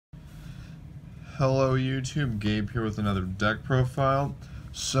Hello YouTube, Gabe here with another deck profile.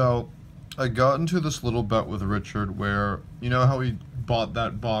 So, I got into this little bet with Richard where, you know how he bought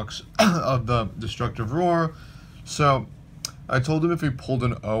that box of the Destructive Roar? So, I told him if he pulled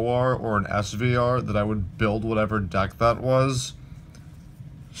an OR or an SVR that I would build whatever deck that was.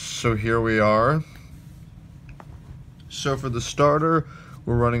 So here we are. So for the starter,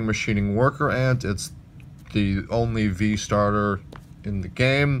 we're running Machining Worker Ant. It's the only V starter in the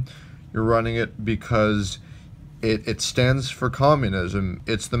game. You're running it because it stands for communism.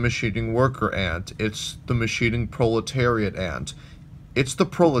 It's the machining worker ant. It's the machining proletariat ant. It's the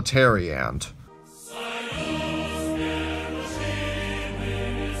proletariat.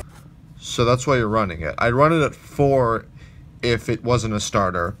 So that's why you're running it. I'd run it at 4 if it wasn't a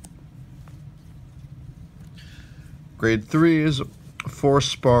starter. Grade 3 is 4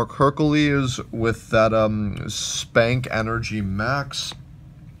 Spark Hercules with that Spank Energy Max.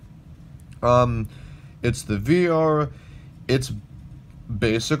 It's the VR. It's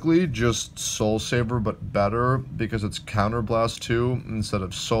basically just Soul Saver but better because it's Counterblast 2 instead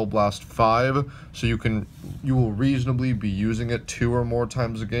of Soul Blast 5. So you will reasonably be using it 2 or more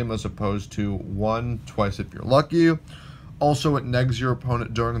times a game as opposed to 1 twice if you're lucky. Also, it negs your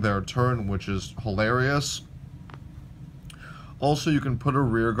opponent during their turn, which is hilarious. Also, you can put a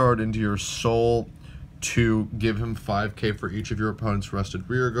rear guard into your Soul to give him 5k for each of your opponent's rested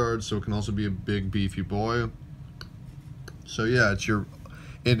rear guards, so it can also be a big beefy boy. So yeah,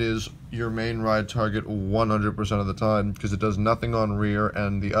 it is your main ride target 100% of the time because it does nothing on rear,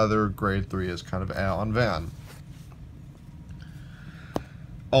 and the other grade 3 is kind of on van.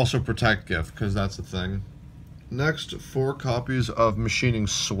 Also protect gift because that's the thing. Next, 4 copies of Machining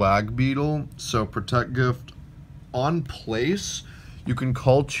Swag Beetle. So protect gift on place. You can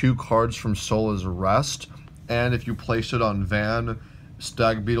call 2 cards from Soul as rest, and if you place it on Van,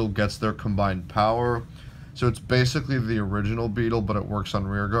 Stag Beetle gets their combined power. So it's basically the original Beetle, but it works on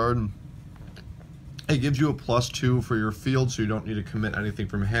rearguard. It gives you a +2 for your field, so you don't need to commit anything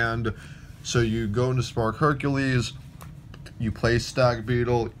from hand. So you go into Spark Hercules, you play Stag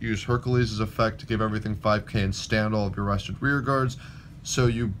Beetle, use Hercules' effect to give everything 5k and stand all of your rested rearguards. So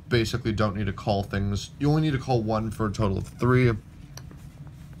you basically don't need to call things. You only need to call 1 for a total of 3.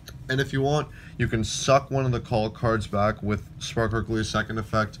 And if you want, you can suck one of the call cards back with Spark Hercules' second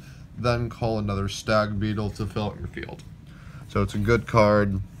effect, then call another Stag Beetle to fill out your field. So it's a good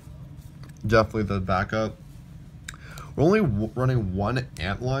card. Definitely the backup. We're only running 1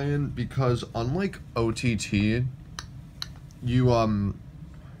 Antlion because unlike OTT, you you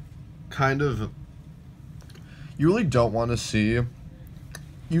really don't want to see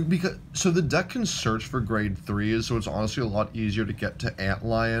so the deck can search for grade 3s, so it's honestly a lot easier to get to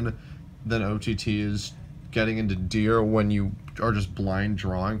Antlion than OTT is getting into Deer when you are just blind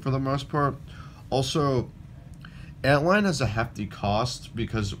drawing for the most part. Also, Antlion has a hefty cost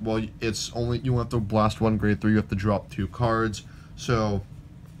because, well, it's only, you have to blast 1 grade 3, you have to drop 2 cards. So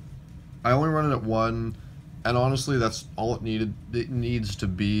I only run it at 1, and honestly that's all it needs to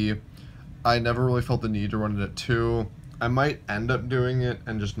be. I never really felt the need to run it at 2. I might end up doing it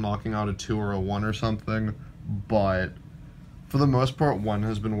and just knocking out a 2 or a 1 or something, but for the most part, 1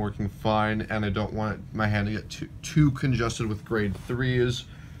 has been working fine, and I don't want my hand to get too congested with grade 3s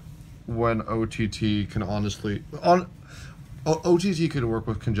when OTT can honestly... OTT can work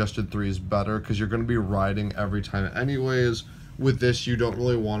with congested 3s better because you're going to be riding every time anyways. With this, you don't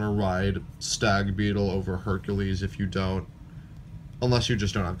really want to ride Stag Beetle over Hercules if you don't, unless you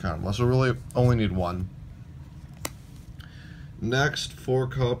just don't have counterblast. So really only need 1. Next, 4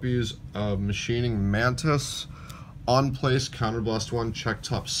 copies of Machining Mantis. On place, Counterblast 1, check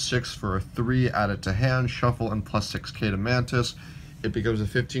top 6 for a 3, add it to hand, shuffle, and +6k to Mantis. It becomes a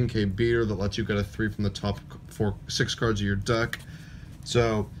 15k beater that lets you get a 3 from the top 6 cards of your deck.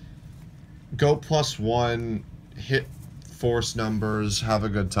 So, go +1, hit force numbers, have a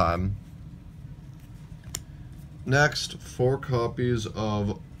good time. Next, 4 copies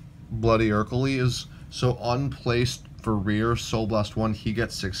of Bloody Hercules. So, unplaced for rear, Soul Blast 1, he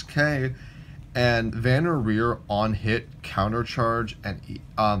gets 6k, and Vanner rear on hit, counter charge, and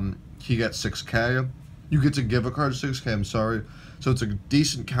he gets 6k. You get to give a card 6k, I'm sorry. So it's a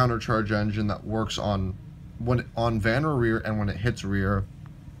decent counter charge engine that works on Vanner rear and when it hits rear.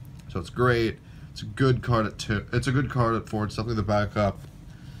 So it's great. It's a good card at 2. It's a good card at 4. It's definitely the backup.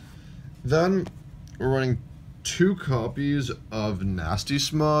 Then we're running 2 copies of Nasty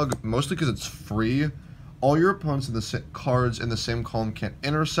Smug, mostly because it's free. All your opponents in the cards in the same column can't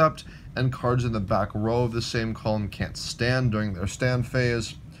intercept, and cards in the back row of the same column can't stand during their stand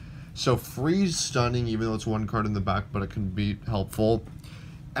phase. So freeze stunning, even though it's 1 card in the back, but it can be helpful.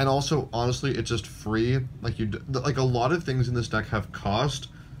 And also, honestly, it's just free. Like like a lot of things in this deck have cost,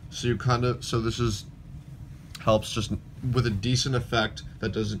 so this is helps just with a decent effect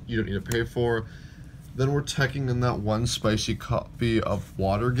that you don't need to pay for. Then we're teching in that one spicy copy of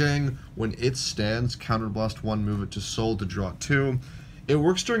Water Gang. When it stands, counterblast 1, move it to soul to draw 2. It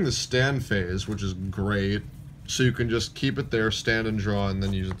works during the stand phase, which is great. So you can just keep it there, stand and draw, and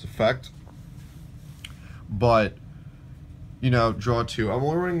then use its effect. But you know, draw 2. I'm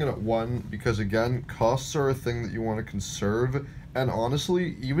only running it at 1 because, again, costs are a thing that you want to conserve. And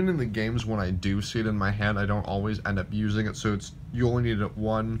honestly, even in the games when I do see it in my hand, I don't always end up using it, so you only need it at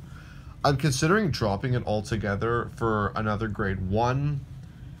 1. I'm considering dropping it altogether for another grade 1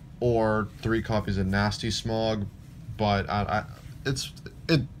 or 3 copies of Nasty Smog, but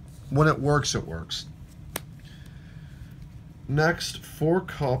when it works, it works. Next, 4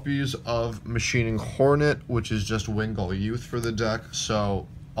 copies of Machining Hornet, which is just Wingull Youth for the deck. So,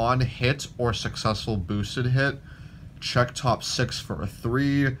 on hit or successful boosted hit, check top 6 for a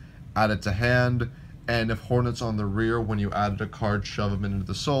 3, add it to hand, and if Hornet's on the rear, when you added a card, shove him into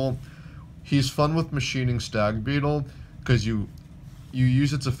the soul. He's fun with Machining Stag Beetle, because you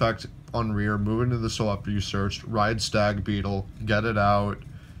use its effect on rear, move into the soul after you searched, ride Stag Beetle, get it out.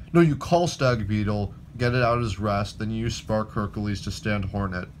 No, you call Stag Beetle, get it out as rest, then you use Spark Hercules to stand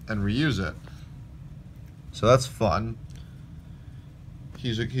Hornet and reuse it. So that's fun.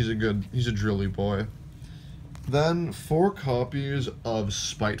 He's a drilly boy. Then 4 copies of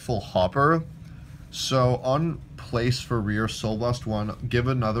Spiteful Hopper. So on place for rear, Soul Blast 1, give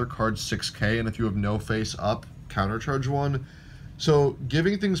another card 6k, and if you have no face up, countercharge 1. So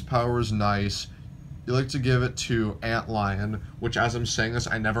giving things power is nice. You like to give it to Antlion, which, as I'm saying this,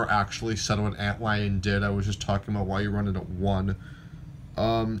 I never actually said what Antlion did. I was just talking about why you run it at 1.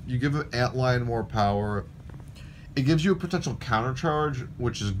 You give Antlion more power. It gives you a potential countercharge,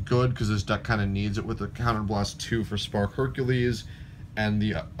 which is good because this deck kind of needs it with the Counterblast 2 for Spark Hercules, and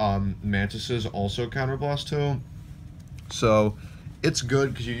the Mantises also Counterblast 2. So it's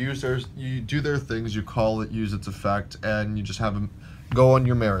good because you do their things, you call it, use its effect, and you just have them go on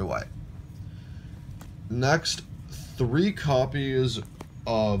your merry way. Next, 3 copies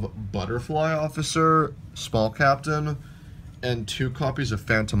of Butterfly Officer, Small Captain, and 2 copies of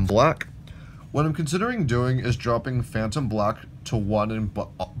Phantom Black. What I'm considering doing is dropping Phantom Black to 1 and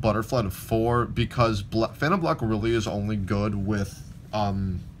Butterfly to 4, because Phantom Black really is only good with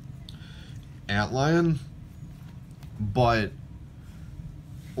Antlion, but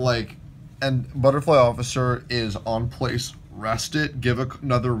like, and Butterfly Officer is on place, rest it, give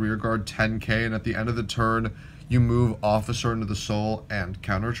another rearguard 10k, and at the end of the turn, you move Officer into the soul and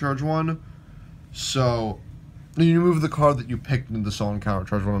countercharge 1. So, you move the card that you picked into the soul and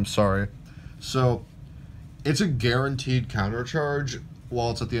countercharge 1, I'm sorry. So, it's a guaranteed countercharge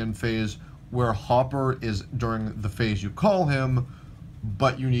while it's at the end phase, where Hopper is during the phase you call him,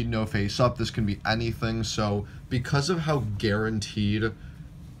 but you need no face up. This can be anything, so because of how guaranteed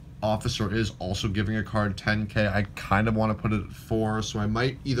Officer is also giving a card 10k, I kind of want to put it at 4, so I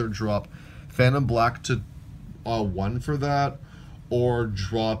might either drop Phantom Black to 1 for that, or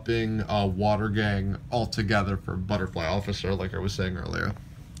dropping Water Gang altogether for Butterfly Officer, like I was saying earlier.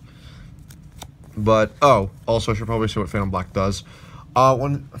 But, also I should probably say what Phantom Black does.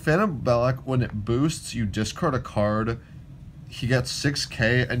 When Phantom Black, when it boosts, you discard a card. He gets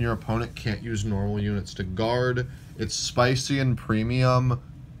 6k, and your opponent can't use normal units to guard. It's spicy and premium,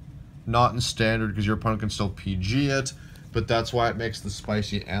 not in standard because your opponent can still PG it, but that's why it makes the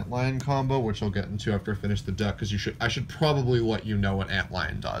spicy Antlion combo, which I'll get into after I finish the deck, because I should probably let you know what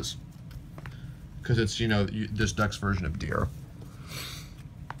Antlion does, because it's, you know, this deck's version of Deer.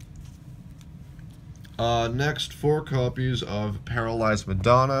 Next, 4 copies of Paralyzed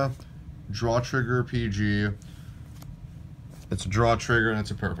Madonna, draw trigger PG. It's a draw trigger and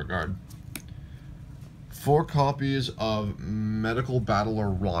it's a perfect card. 4 copies of Medical Battler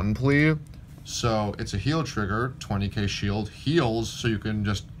Ronplea. So it's a heal trigger, 20k shield, heals, so you can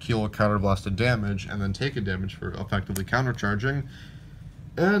just heal a counterblasted damage and then take a damage for effectively countercharging.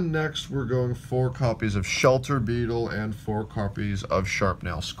 And next we're going 4 copies of Shelter Beetle and 4 copies of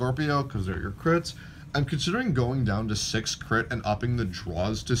Sharpnail Scorpio, because they're your crits. I'm considering going down to 6 crit and upping the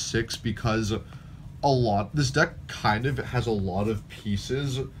draws to 6, because this deck kind of has a lot of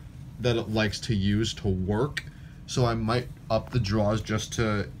pieces that it likes to use to work, so I might up the draws just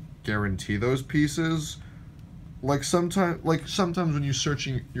to guarantee those pieces. Like sometimes when you're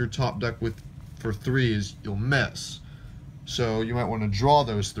searching your top deck for 3s, you'll miss, so you might want to draw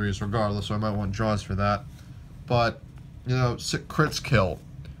those 3s regardless, so I might want draws for that. But, you know, crits kill.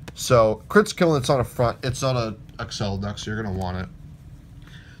 So crits kill, and it's on a Excel deck, so you're gonna want it.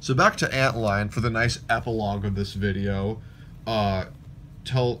 So back to Antlion for the nice epilogue of this video.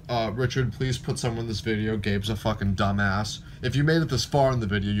 Tell Richard, please put someone in this video. Gabe's a fucking dumbass. If you made it this far in the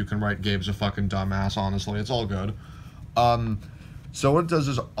video, you can write Gabe's a fucking dumbass, honestly. It's all good. So what it does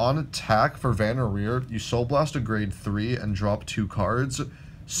is, on attack for Vanner Rear, you Soul Blast a grade 3 and drop 2 cards.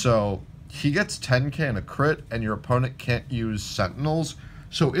 So he gets 10k and a crit, and your opponent can't use Sentinels.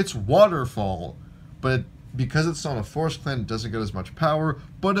 So it's Waterfall, but because it's not a Force Clan, it doesn't get as much power,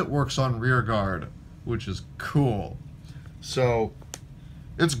 but it works on Rear Guard, which is cool. So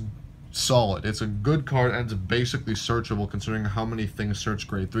it's solid. It's a good card, and it's basically searchable considering how many things search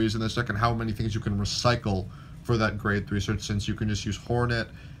grade 3s in this deck and how many things you can recycle for that grade 3 search, since you can just use Hornet,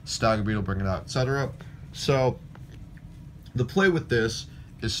 Stag Beetle, bring it out, etc. So the play with this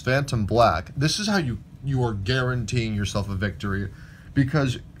is Phantom Black. This is how you are guaranteeing yourself a victory,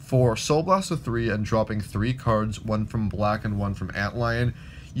 because for Soul Blast of 3 and dropping 3 cards, one from Black and one from Antlion,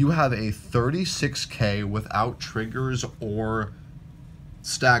 you have a 36k without triggers or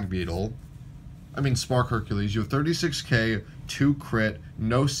Stag Beetle. I mean Spark Hercules. You have 36k, 2 crit,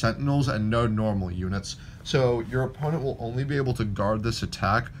 no Sentinels, and no normal units. So your opponent will only be able to guard this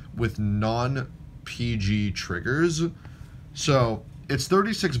attack with non-PG triggers. So it's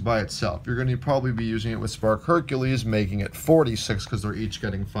 36 by itself. You're going to probably be using it with Spark Hercules, making it 46 because they're each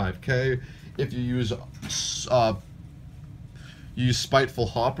getting 5k. If you use Spiteful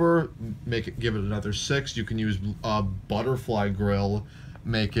Hopper, give it another 6. You can use Butterfly Grill,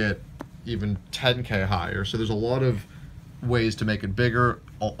 make it even 10k higher. So there's a lot of ways to make it bigger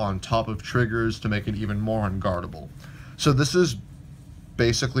on top of triggers to make it even more unguardable. So this is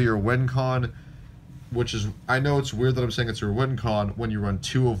basically your win con, which is, I know it's weird that I'm saying it's your win con when you run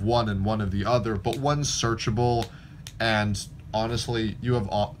 2 of one and 1 of the other, but one's searchable, and honestly, you have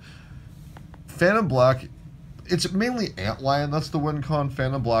Phantom Black. It's mainly Antlion that's the win con.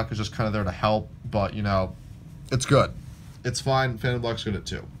 Phantom Black is just kind of there to help, but you know, it's good. It's fine. Phantom Black's good at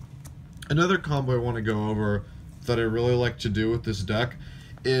 2. Another combo I want to go over that I really like to do with this deck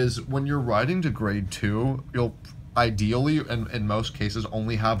is when you're riding to grade 2, you'll ideally, and in most cases,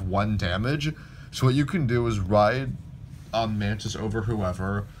 only have 1 damage. So what you can do is ride Mantis over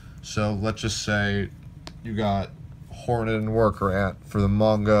whoever. So let's just say you got Hornet and Worker Ant for the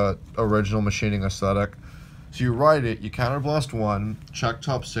manga original machining aesthetic. So you ride it, you counterblast 1, check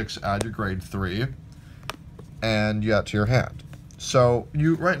top 6, add your grade 3, and you add to your hand. So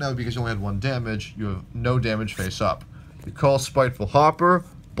you right now, because you only had 1 damage, you have no damage face up. You call Spiteful Hopper,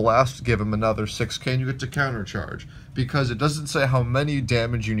 blast, give him another 6k, and you get to countercharge. Because it doesn't say how many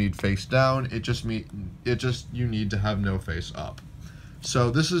damage you need face down, you need to have no face up. So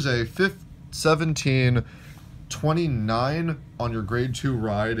this is a 17, 29 on your grade 2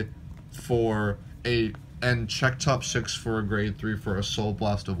 ride for and check top 6 for a grade 3 for a Soul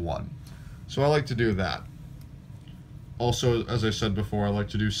Blast of 1. So I like to do that. Also, as I said before, I like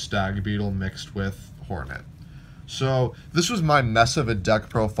to do Stag Beetle mixed with Hornet. So this was my mess of a deck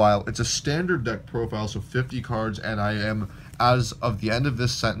profile. It's a standard deck profile, so 50 cards, and I am, as of the end of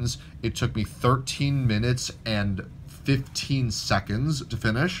this sentence, it took me 13 minutes and 15 seconds to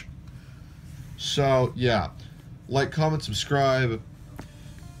finish. So yeah, like, comment, subscribe.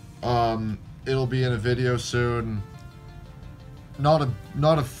 It'll be in a video soon. Not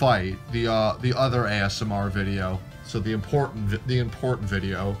a fight. The other ASMR video. So the important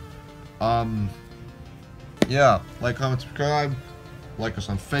video. Yeah, like, comment, subscribe. Like us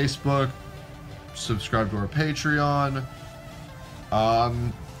on Facebook. Subscribe to our Patreon.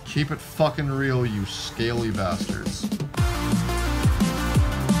 Keep it fucking real, you scaly bastards.